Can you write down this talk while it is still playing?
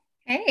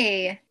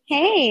Hey,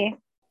 Hey,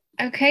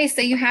 okay,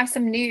 so you have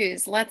some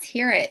news. Let's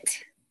hear it.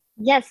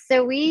 yes,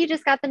 so we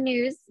just got the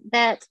news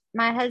that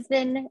my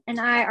husband and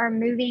I are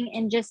moving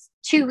in just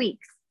 2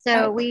 weeks.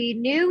 So Oh, we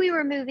knew we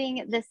were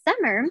moving this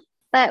summer,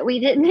 but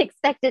we didn't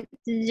expect it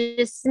to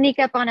just sneak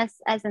up on us,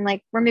 as in,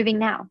 like, we're moving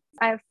now.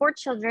 I have four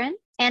children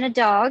and a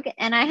dog,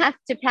 and I have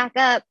to pack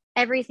up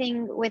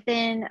everything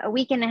within a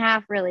week and a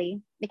half,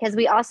 really, because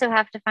we also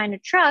have to find a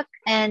truck,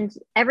 and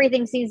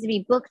everything seems to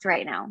be booked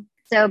right now.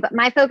 So, but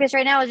my focus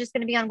right now is just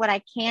going to be on what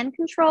I can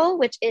control,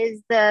 which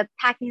is the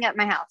packing up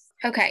my house.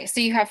 okay, so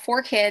you have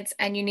four kids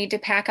and you need to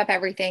pack up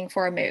everything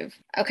for a move.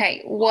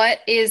 Okay,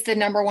 what is the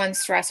number one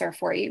stressor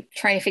for you?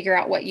 Trying to figure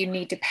out what you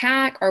need to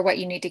pack or what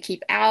you need to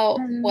keep out?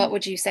 What Um,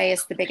 would you say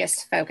is the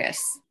biggest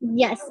focus?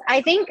 yes,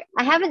 I think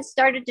I haven't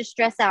started to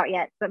stress out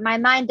yet, but my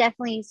mind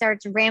definitely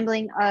starts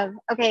rambling of,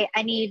 okay,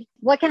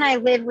 what can I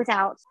live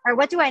without? Or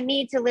what do I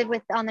need to live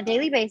with on a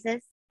daily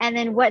basis? And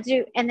then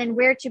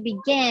where to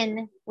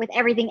begin with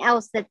everything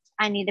else that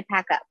I need to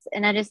pack up.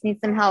 And I just need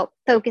some help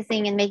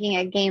focusing and making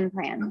a game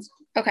plan.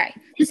 Okay,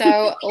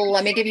 so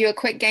let me give you a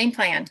quick game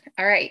plan.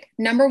 All right,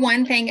 number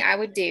one thing I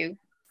would do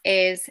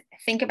is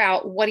think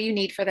about what do you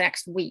need for the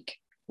next week?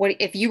 What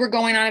if you were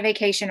going on a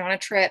vacation on a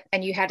trip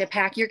and you had to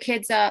pack your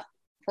kids up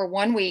for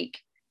 1 week?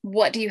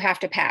 What do you have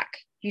to pack?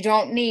 You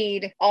don't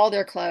need all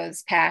their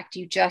clothes packed.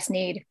 You just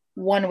need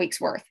 1 week's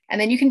worth. And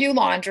then you can do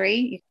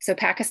laundry. So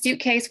pack a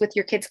suitcase with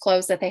your kids'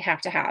 clothes that they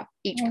have to have.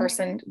 Each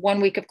person,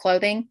 1 week of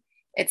clothing.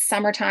 It's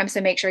summertime, so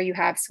make sure you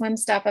have swim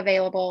stuff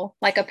available,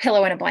 like a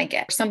pillow and a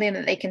blanket, something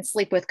that they can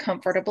sleep with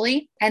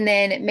comfortably. And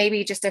then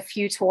maybe just a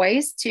few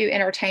toys to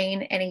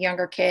entertain any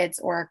younger kids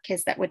or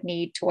kids that would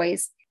need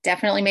toys.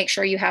 Definitely make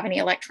sure you have any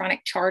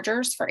electronic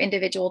chargers for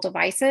individual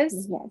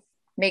devices. Yes.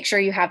 Make sure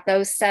you have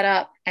those set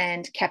up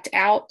and kept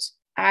out.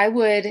 I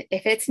would,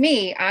 if it's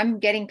me, I'm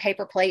getting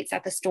paper plates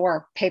at the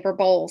store, paper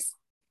bowls.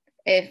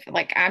 If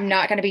like I'm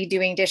not going to be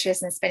doing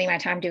dishes and spending my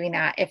time doing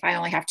that if I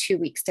only have 2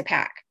 weeks to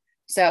pack.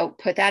 So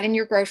put that in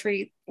your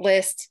grocery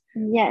list.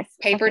 Yes.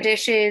 Paper Okay.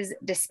 dishes,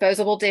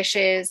 disposable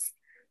dishes,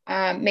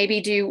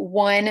 maybe do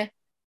 1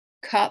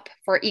 cup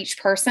for each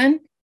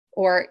person,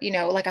 or,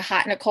 like a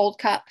hot and a cold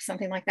cup,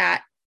 something like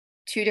that.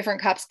 2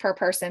 different cups per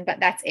person, but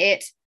that's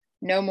it.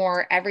 No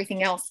more.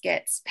 Everything else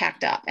gets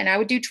packed up. And I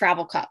would do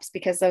travel cups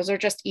because those are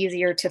just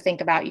easier to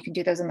think about. You can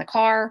do those in the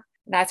car.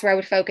 That's where I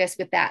would focus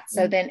with that.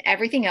 So then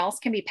everything else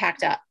can be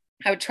packed up.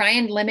 I would try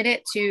and limit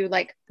it to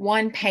like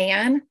one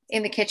pan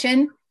in the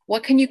kitchen.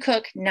 What can you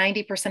cook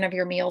 90% of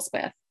your meals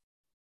with?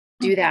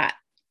 Do that.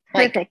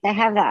 Like Perfect. I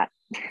have that.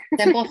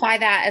 simplify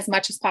that as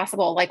much as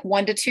possible. Like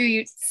 1 to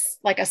 2,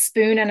 like a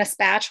spoon and a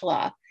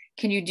spatula.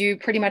 Can you do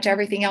pretty much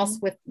everything else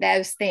with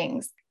those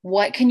things?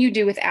 What can you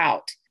do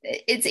without?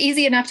 It's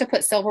easy enough to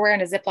put silverware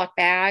in a Ziploc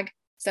bag.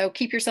 So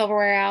keep your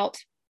silverware out.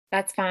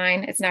 That's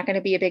fine. It's not going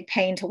to be a big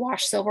pain to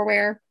wash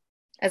silverware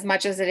as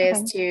much as it is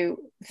Okay. to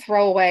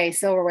throw away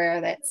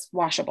silverware that's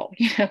washable.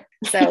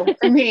 So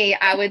for me,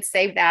 I would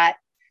save that.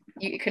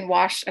 You can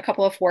wash a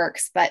couple of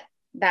forks, but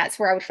that's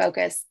where I would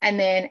focus. And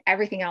then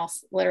everything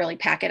else, literally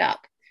pack it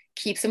up.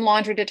 Keep some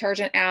laundry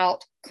detergent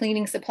out,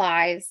 cleaning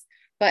supplies,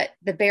 but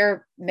the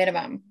bare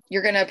minimum.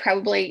 You're going to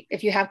probably,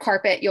 if you have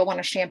carpet, you'll want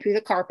to shampoo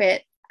the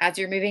carpet as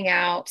you're moving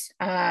out.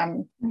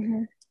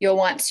 Mhm. You'll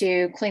want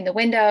to clean the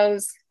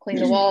windows, clean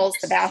the walls,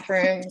 the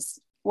bathrooms.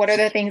 What are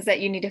the things that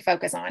you need to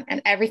focus on?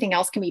 And everything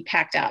else can be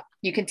packed up.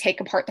 You can take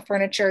apart the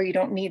furniture. You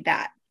don't need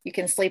that. You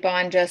can sleep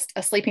on just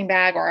a sleeping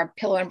bag or a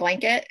pillow and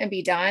blanket and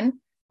be done.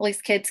 At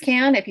least kids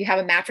can. If you have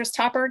a mattress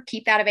topper,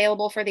 keep that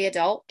available for the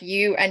adult.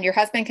 You and your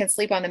husband can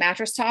sleep on the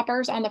mattress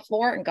toppers on the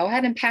floor and go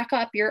ahead and pack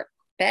up your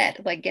bed.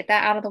 Like get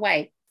that out of the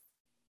way.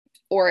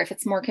 Or if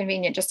it's more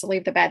convenient just to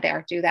leave the bed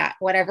there, do that.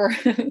 Whatever,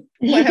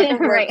 whatever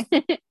works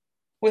Right.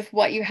 with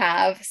what you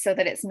have so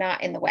that it's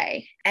not in the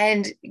way.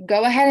 And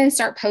go ahead and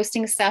start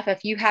posting stuff.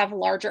 If you have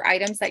larger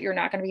items that you're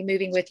not going to be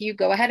moving with you,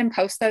 go ahead and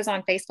post those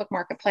on Facebook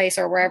Marketplace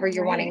or wherever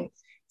you're Right. wanting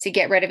to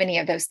get rid of any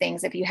of those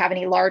things. If you have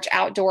any large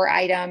outdoor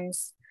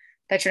items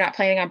that you're not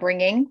planning on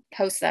bringing,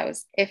 post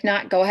those. If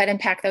not, go ahead and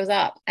pack those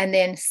up and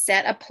then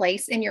set a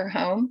place in your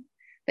home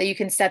that you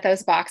can set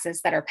those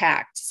boxes that are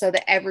packed so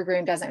that every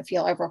room doesn't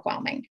feel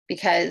overwhelming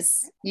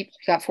because you've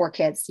got four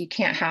kids. You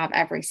can't have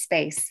every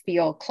space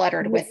feel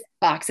cluttered with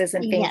boxes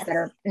and things that Yes.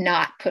 are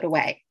not put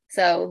away.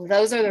 So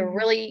those are the Mhm.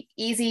 really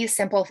easy,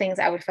 simple things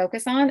I would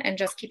focus on and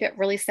just keep it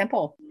really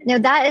simple. No,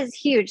 that is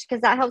huge because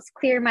that helps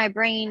clear my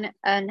brain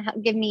and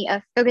give me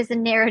a focus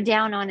and narrow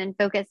down on and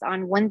focus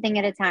on one thing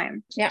at a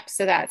time. Yep.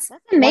 So that's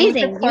That's 1 week of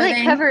amazing. You like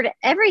clothing. covered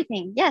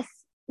everything. Yes.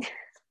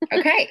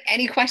 Okay.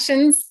 Any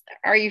questions?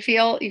 Are you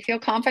feel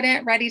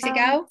confident, ready to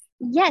go?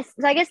 Yes.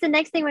 So I guess the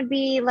next thing would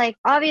be, like,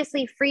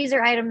 obviously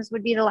freezer items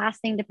would be the last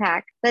thing to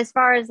pack. But as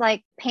far as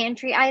like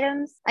pantry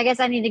items, I guess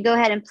I need to go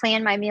ahead and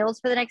plan my meals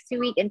for the next 2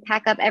 weeks and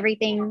pack up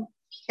everything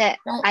that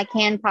Well, I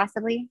can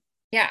possibly.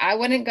 yeah, I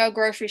wouldn't go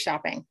grocery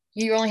shopping.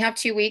 You only have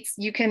 2 weeks.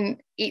 You can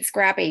eat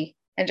scrappy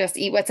and just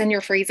eat what's in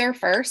your freezer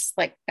first.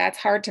 Like that's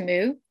hard to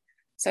move.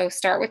 So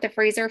start with the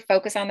freezer,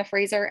 focus on the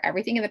freezer.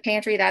 Everything in the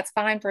pantry, that's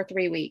fine for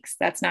 3 weeks.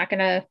 That's not going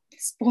to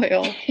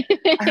spoil.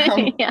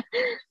 Yeah.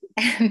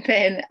 And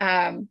then,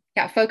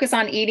 focus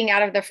on eating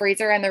out of the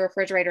freezer and the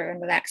refrigerator in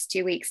the next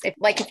 2 weeks.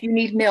 If you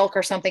need milk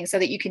or something so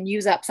that you can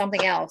use up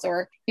something else,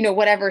 or,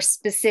 whatever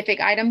specific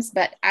items,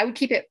 but I would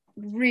keep it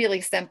really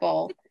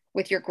simple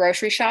with your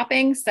grocery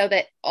shopping so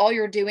that all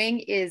you're doing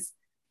is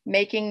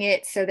making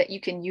it so that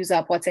you can use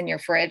up what's in your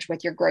fridge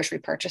with your grocery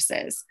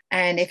purchases.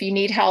 And if you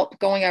need help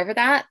going over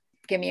that,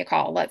 give me a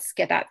call. Let's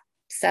get that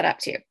set up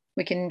too.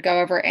 We can go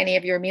over any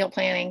of your meal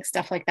planning,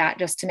 stuff like that,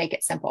 just to make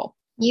it simple.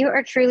 You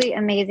are truly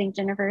amazing,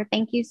 Jennifer.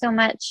 Thank you so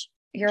much.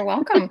 You're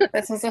welcome.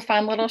 This was a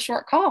fun little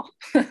short call.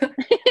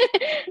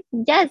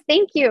 Yes,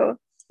 thank you.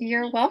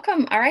 You're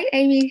welcome. All right,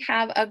 Amy,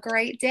 have a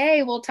great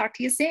day. We'll talk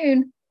to you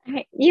soon. All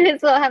right, you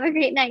as well. Have a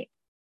great night.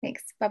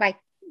 Thanks. Bye-bye.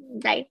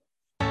 Bye.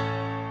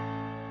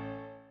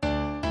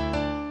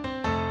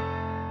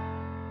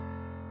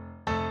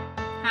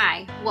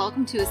 Hi,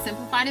 welcome to a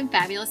Simplified and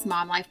Fabulous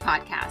Mom Life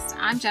podcast.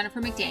 I'm Jennifer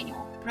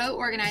McDaniel, pro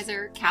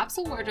organizer,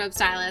 capsule wardrobe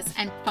stylist,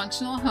 and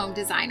functional home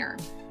designer.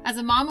 As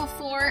a mom of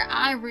four,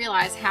 I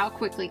realize how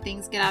quickly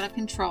things get out of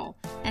control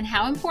and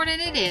how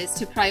important it is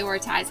to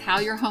prioritize how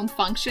your home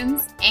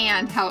functions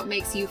and how it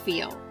makes you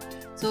feel.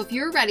 So if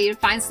you're ready to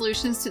find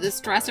solutions to the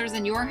stressors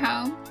in your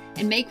home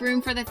and make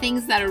room for the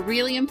things that are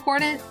really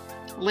important,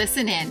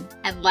 listen in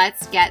and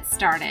let's get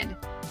started.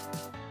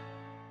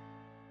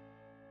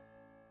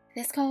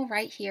 This goal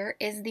right here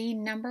is the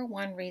number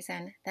one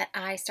reason that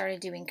I started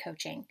doing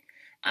coaching.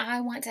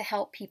 I want to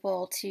help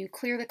people to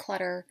clear the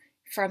clutter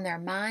from their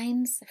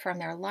minds, from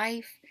their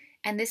life.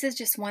 And this is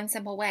just one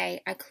simple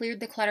way. I cleared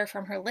the clutter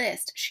from her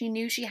list. She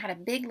knew she had a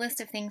big list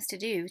of things to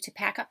do to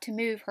pack up to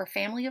move her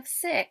family of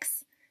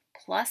 6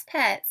 plus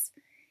pets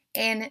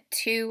in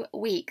 2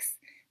 weeks.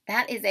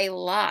 That is a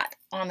lot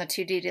on the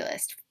to-do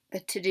list. On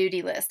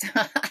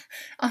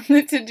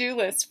the to-do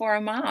list for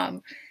a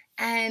mom.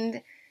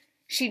 And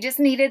she just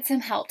needed some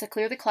help to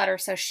clear the clutter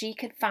so she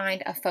could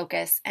find a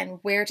focus and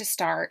where to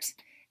start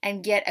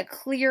and get a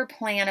clear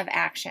plan of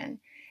action.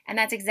 And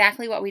that's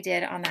exactly what we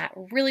did on that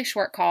really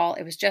short call.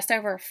 It was just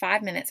over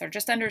 5 minutes or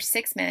just under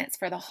 6 minutes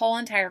for the whole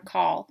entire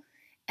call.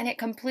 And it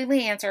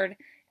completely answered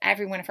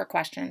every one of her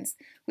questions.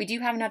 We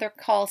do have another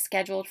call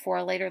scheduled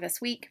for later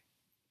this week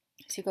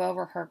to go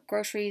over her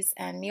groceries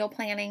and meal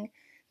planning,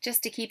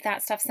 just to keep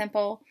that stuff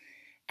simple.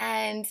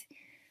 And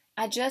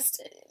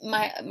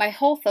my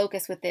whole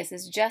focus with this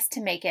is just to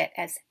make it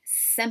as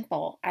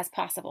simple as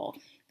possible,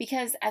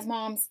 because as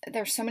moms,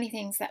 there's so many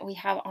things that we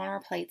have on our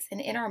plates and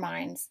in our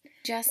minds.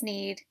 Just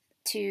need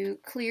to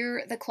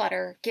clear the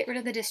clutter, get rid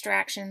of the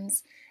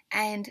distractions,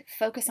 and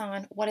focus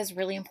on what is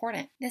really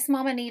important. This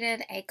mama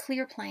needed a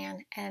clear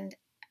plan and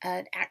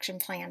an action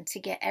plan to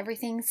get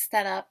everything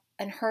set up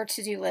and her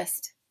to-do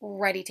list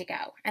ready to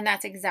go. And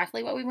that's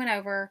exactly what we went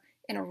over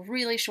in a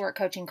really short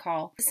coaching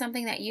call. It's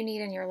something that you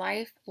need in your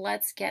life.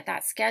 Let's get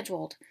that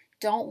scheduled.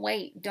 Don't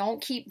wait.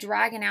 Don't keep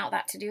dragging out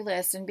that to-do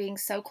list and being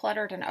so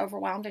cluttered and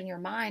overwhelmed in your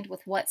mind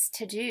with what's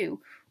to do,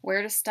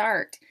 where to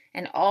start,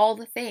 and all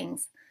the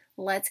things.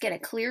 Let's get a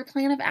clear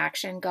plan of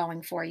action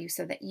going for you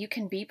so that you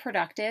can be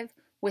productive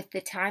with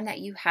the time that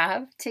you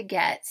have to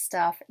get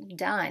stuff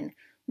done.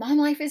 Mom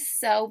life is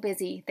so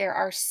busy. There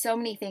are so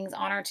many things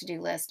on our to-do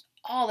list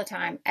all the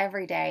time,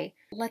 every day.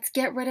 Let's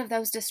get rid of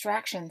those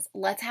distractions.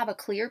 Let's have a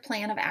clear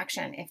plan of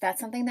action. If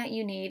that's something that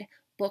you need,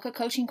 book a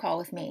coaching call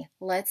with me.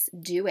 Let's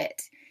do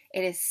it.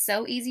 It is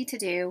so easy to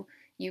do.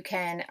 You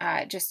can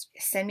just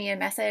send me a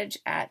message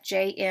at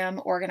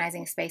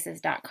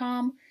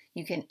jmorganizingspaces.com.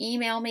 You can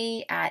email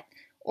me at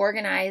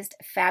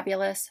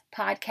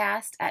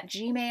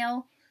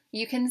organizedfabulouspodcast@gmail.com.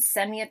 You can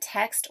send me a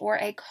text or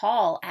a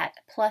call at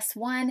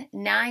 +1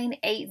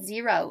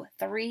 980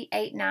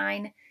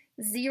 389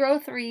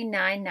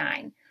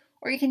 0399,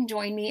 or you can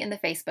join me in the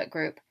Facebook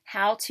group,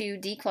 How to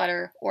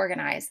Declutter,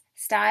 Organize,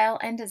 Style,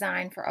 and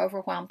Design for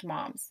Overwhelmed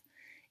Moms.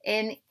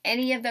 In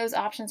any of those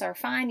options are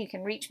fine. You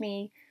can reach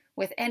me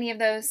with any of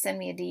those. Send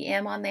me a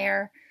DM on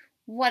there,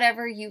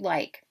 whatever you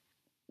like.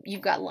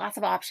 You've got lots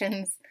of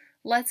options.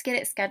 Let's get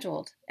it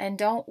scheduled and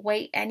don't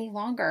wait any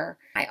longer.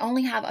 I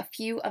only have a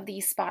few of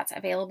these spots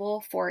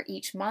available for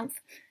each month.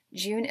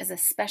 June is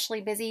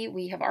especially busy.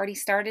 We have already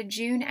started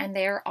June and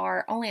there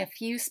are only a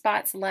few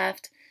spots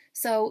left.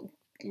 So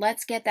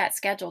let's get that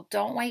scheduled.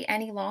 Don't wait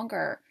any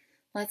longer.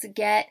 Let's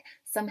get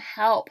some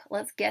help.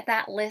 Let's get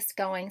that list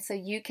going so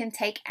you can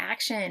take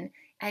action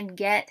and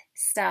get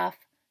stuff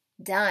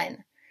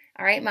done.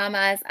 All right,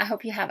 mamas, I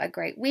hope you have a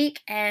great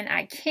week and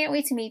I can't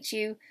wait to meet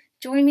you.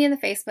 Join me in the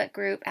Facebook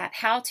group at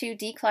How to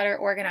Declutter,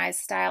 Organize,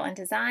 Style, and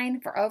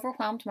Design for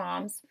Overwhelmed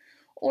Moms,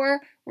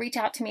 or reach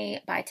out to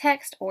me by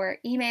text or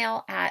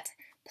email at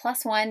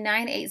 +1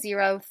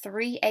 980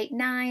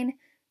 389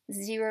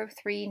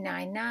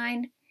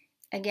 0399.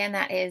 Again,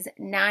 that is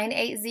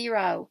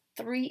 980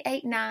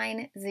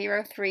 389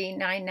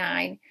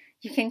 0399.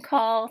 You can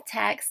call,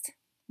 text,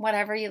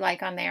 whatever you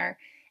like on there.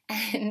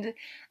 And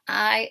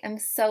I am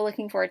so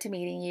looking forward to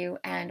meeting you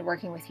and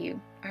working with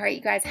you. All right,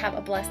 you guys have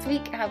a blessed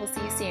week. I will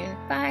see you soon.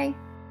 Bye.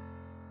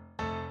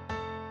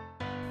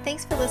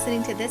 Thanks for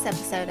listening to this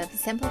episode of the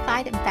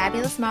Simplified and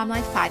Fabulous Mom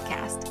Life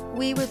podcast.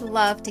 We would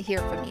love to hear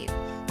from you.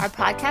 Our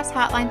podcast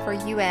hotline for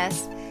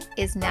US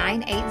is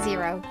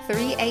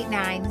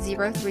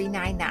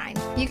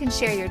 980-389-0399. You can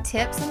share your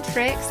tips and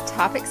tricks,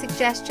 topic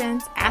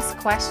suggestions, ask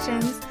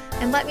questions,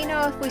 and let me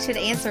know if we should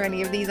answer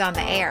any of these on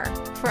the air.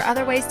 For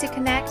other ways to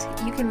connect,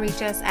 you can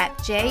reach us at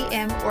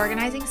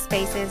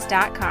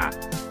jmorganizingspaces.com.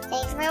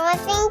 Thanks for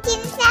listening to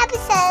this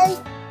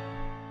episode.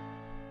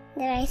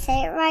 Did I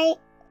say it right?